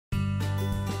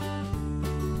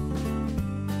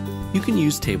You can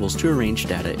use tables to arrange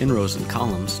data in rows and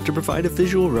columns to provide a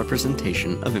visual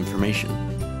representation of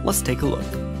information. Let's take a look.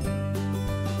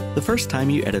 The first time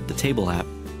you edit the table app,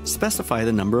 specify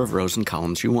the number of rows and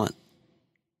columns you want.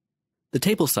 The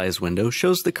Table Size window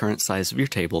shows the current size of your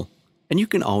table, and you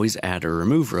can always add or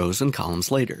remove rows and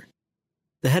columns later.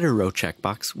 The Header Row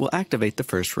checkbox will activate the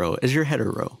first row as your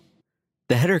header row.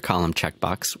 The Header Column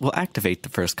checkbox will activate the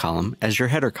first column as your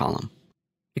header column.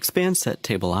 Expand Set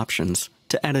Table Options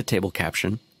to add a table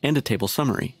caption and a table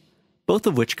summary, both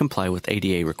of which comply with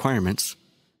ADA requirements,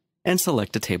 and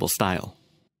select a table style.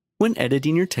 When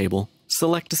editing your table,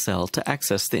 select a cell to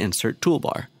access the Insert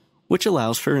toolbar, which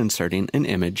allows for inserting an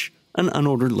image, an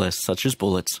unordered list such as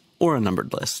bullets, or a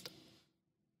numbered list.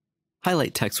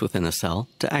 Highlight text within a cell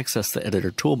to access the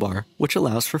Editor toolbar, which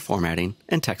allows for formatting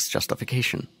and text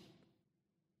justification.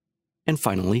 And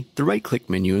finally, the right-click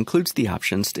menu includes the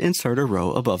options to insert a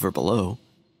row above or below,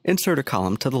 insert a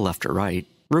column to the left or right,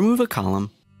 remove a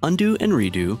column, undo and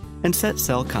redo, and set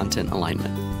cell content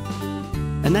alignment.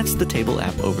 And that's the Table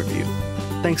App overview.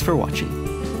 Thanks for watching.